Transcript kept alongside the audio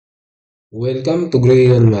Welcome to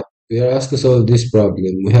grayyeonmath. We are asked to solve this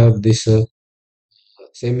problem. We have this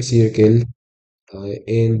semicircle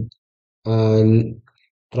and an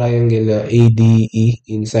triangle ADE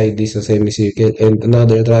inside this semicircle and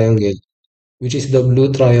another triangle which is the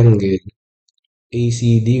blue triangle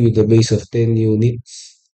ACD with a base of 10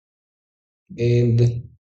 units, and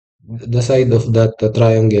the side of that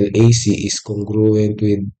triangle AC is congruent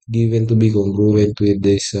with given to be congruent with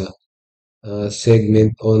this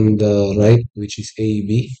segment on the right, which is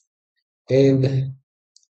AB, and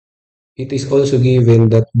it is also given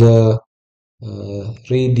that the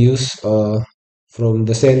radius from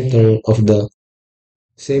the center of the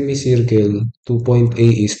semicircle to point A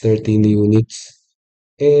is 13 units.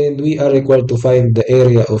 And we are required to find the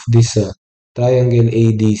area of this triangle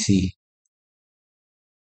ADC.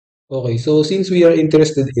 Okay, so since we are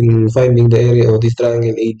interested in finding the area of this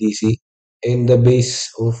triangle ADC and the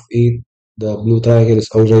base of it, the blue triangle is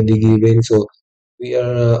already given. So we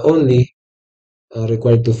are only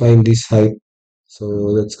required to find this height. So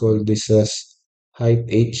let's call this as height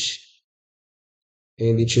h,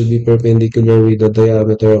 and it should be perpendicular with the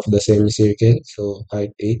diameter of the semicircle, so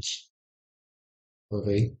height h.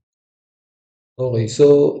 Okay. Okay,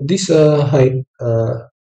 so this height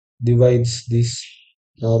divides this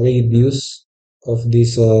radius of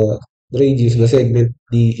this radius, the segment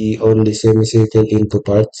DE on the semicircle into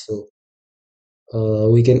parts. So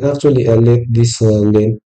we can actually let this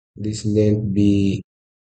length be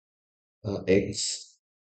x,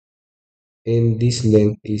 and this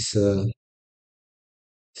length is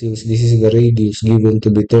since this is the radius given to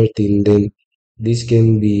be 13, then this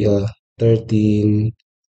can be 13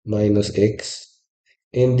 minus x.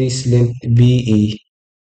 And this length BE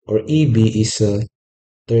or EB is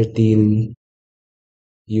 13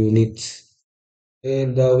 units.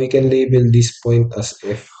 And we can label this point as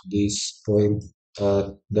F, this point,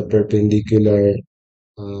 the perpendicular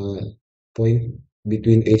uh, point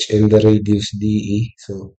between H and the radius DE.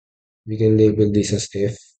 So we can label this as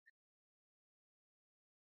F.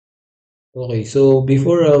 Okay, so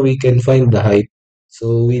before we can find the height,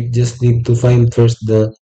 so we just need to find first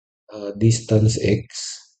the distance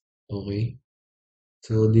x. Okay,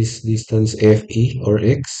 so this distance FE or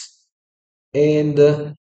x.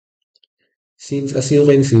 And since as you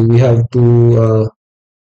can see, we have two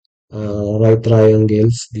right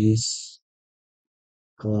triangles, this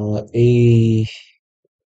A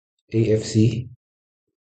AFC,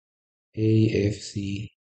 AFC,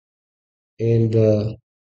 and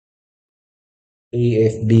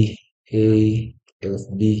AFB,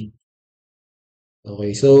 AFB.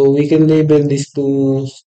 Okay, so we can label these two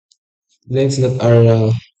lengths that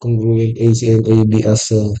are congruent AC and AB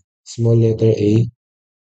as small letter A.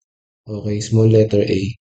 Okay, small letter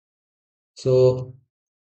A. So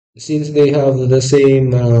since they have the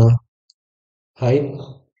same height,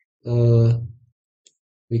 uh,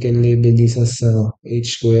 we can label this as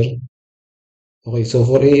h square. Okay, so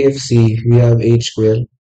for AFC, we have h square.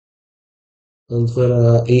 And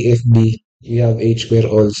for AFB, we have h square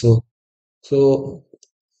also. So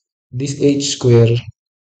this h square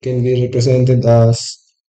can be represented as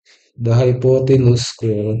the hypotenuse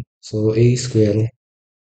square. So a square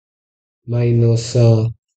minus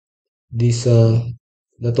this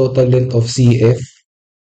the total length of CF.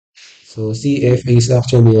 So CF is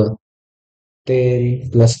actually 10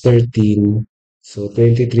 plus 13. So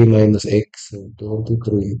 23 minus x. So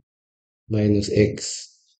 23 minus x.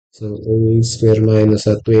 So a square minus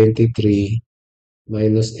 23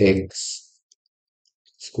 minus x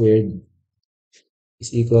squared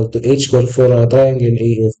is equal to h squared for a triangle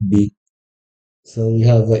AFB. So we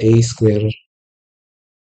have a square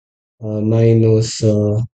minus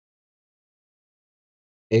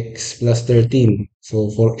x plus 13. So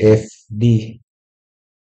for FB,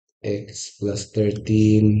 x plus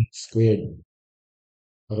 13 squared.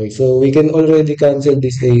 Okay, so we can already cancel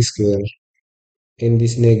this a square and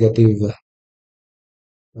this negative.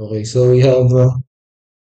 Okay, so we have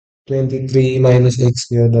 23 minus x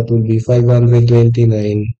squared, that will be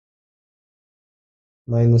 529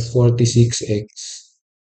 minus 46x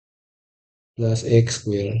plus x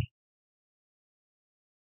squared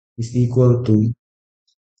is equal to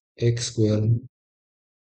x squared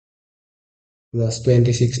plus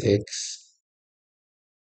 26x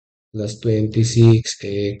plus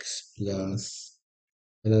 26x plus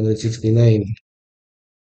 169.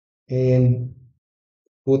 And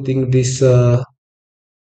putting this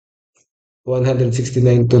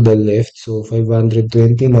 169 to the left, so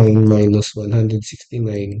 529 minus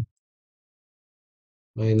 169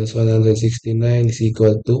 is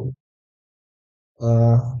equal to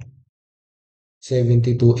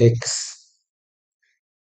 72x.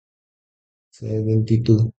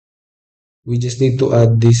 72. We just need to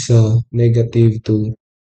add this negative 2.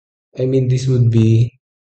 I mean, this would be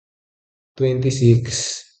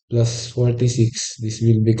 26 plus 46. This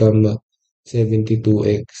will become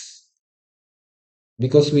 72x.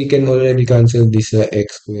 Because we can already cancel this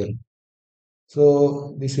x squared.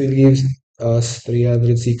 So this will give us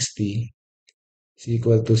 360 is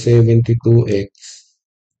equal to 72x.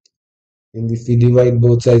 And if we divide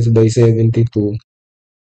both sides by 72,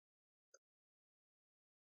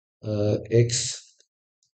 x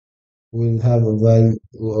will have a value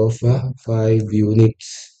of 5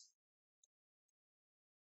 units.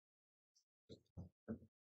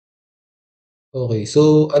 Okay,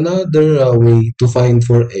 so another way to find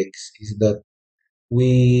for x is that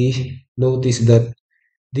we notice that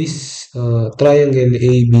this triangle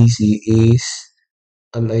ABC is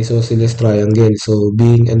an isosceles triangle. So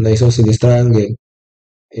being an isosceles triangle,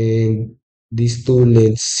 and these two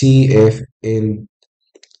lengths CF and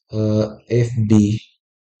FB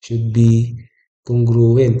should be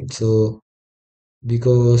congruent. So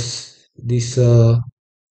because this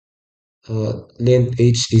length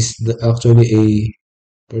H is actually a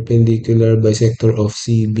perpendicular bisector of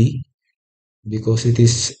CB because it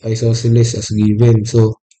is isosceles as given.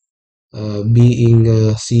 So being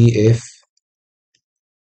CF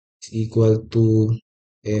is equal to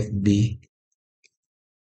FB.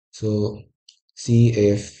 So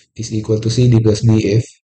CF is equal to CD plus DF.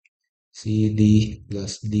 CD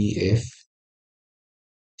plus DF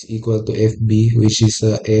is equal to FB, which is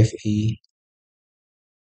FE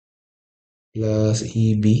plus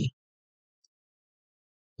EB.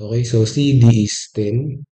 Okay, so CD is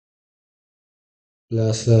 10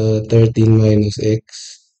 plus 13 minus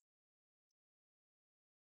X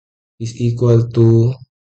is equal to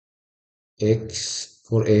X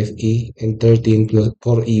for FE and 13 plus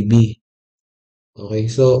for EB. Okay,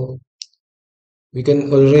 so we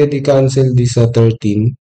can already cancel this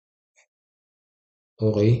 13.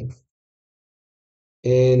 Okay,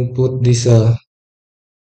 and put this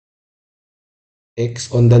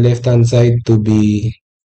X on the left hand side to be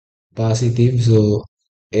positive. So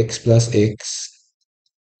X plus X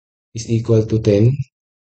is equal to 10.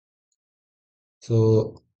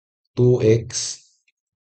 So 2x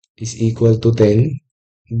is equal to 10,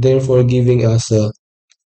 therefore giving us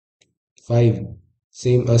 5,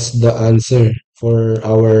 same as the answer for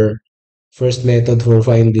our first method for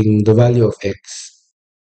finding the value of x.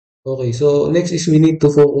 Okay, so next is we need to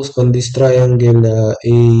focus on this triangle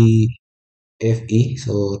AFE.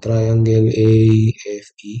 So triangle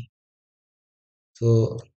AFE.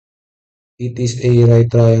 So it is a right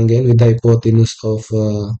triangle with hypotenuse of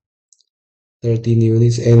 13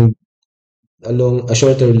 units and along a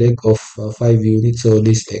shorter leg of 5 units. So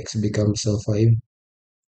this x becomes 5.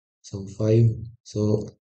 So 5. So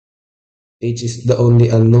h is the only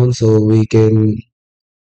unknown. So we can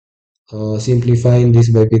simplify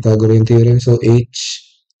this by Pythagorean theorem. So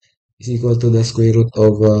h is equal to the square root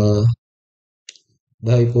of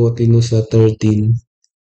the hypotenuse 13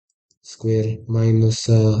 square minus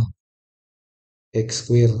x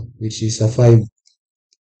square, which is 5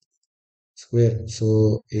 square.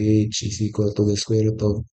 So h is equal to the square root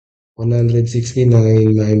of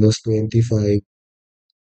 169 minus 25.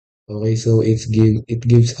 Okay, so it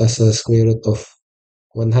gives us a square root of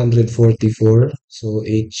 144. So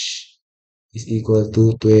h is equal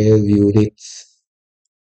to 12 units.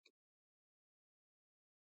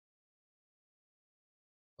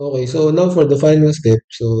 Okay, so now for the final step.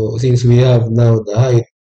 So since we have now the height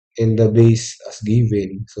and the base as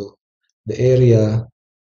given, so the area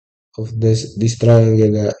of this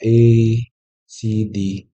triangle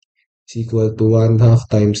ACD is equal to 1/2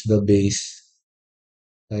 times the base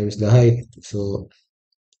times the height. So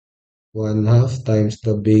 1/2 times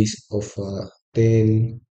the base of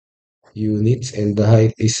 10 units and the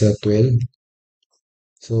height is 12.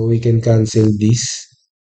 So we can cancel this.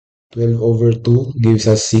 12 over 2 gives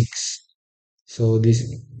us 6. So this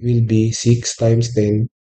will be 6 times 10,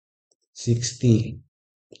 60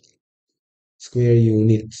 square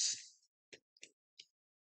units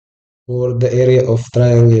for the area of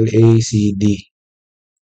triangle ACD.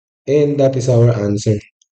 And that is our answer.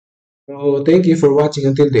 So thank you for watching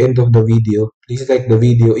until the end of the video. Please like the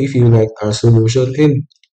video if you liked our solution, and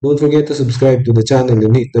don't forget to subscribe to the channel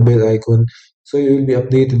and hit the bell icon so you will be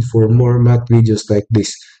updated for more math videos like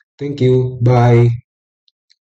this. Thank you. Bye.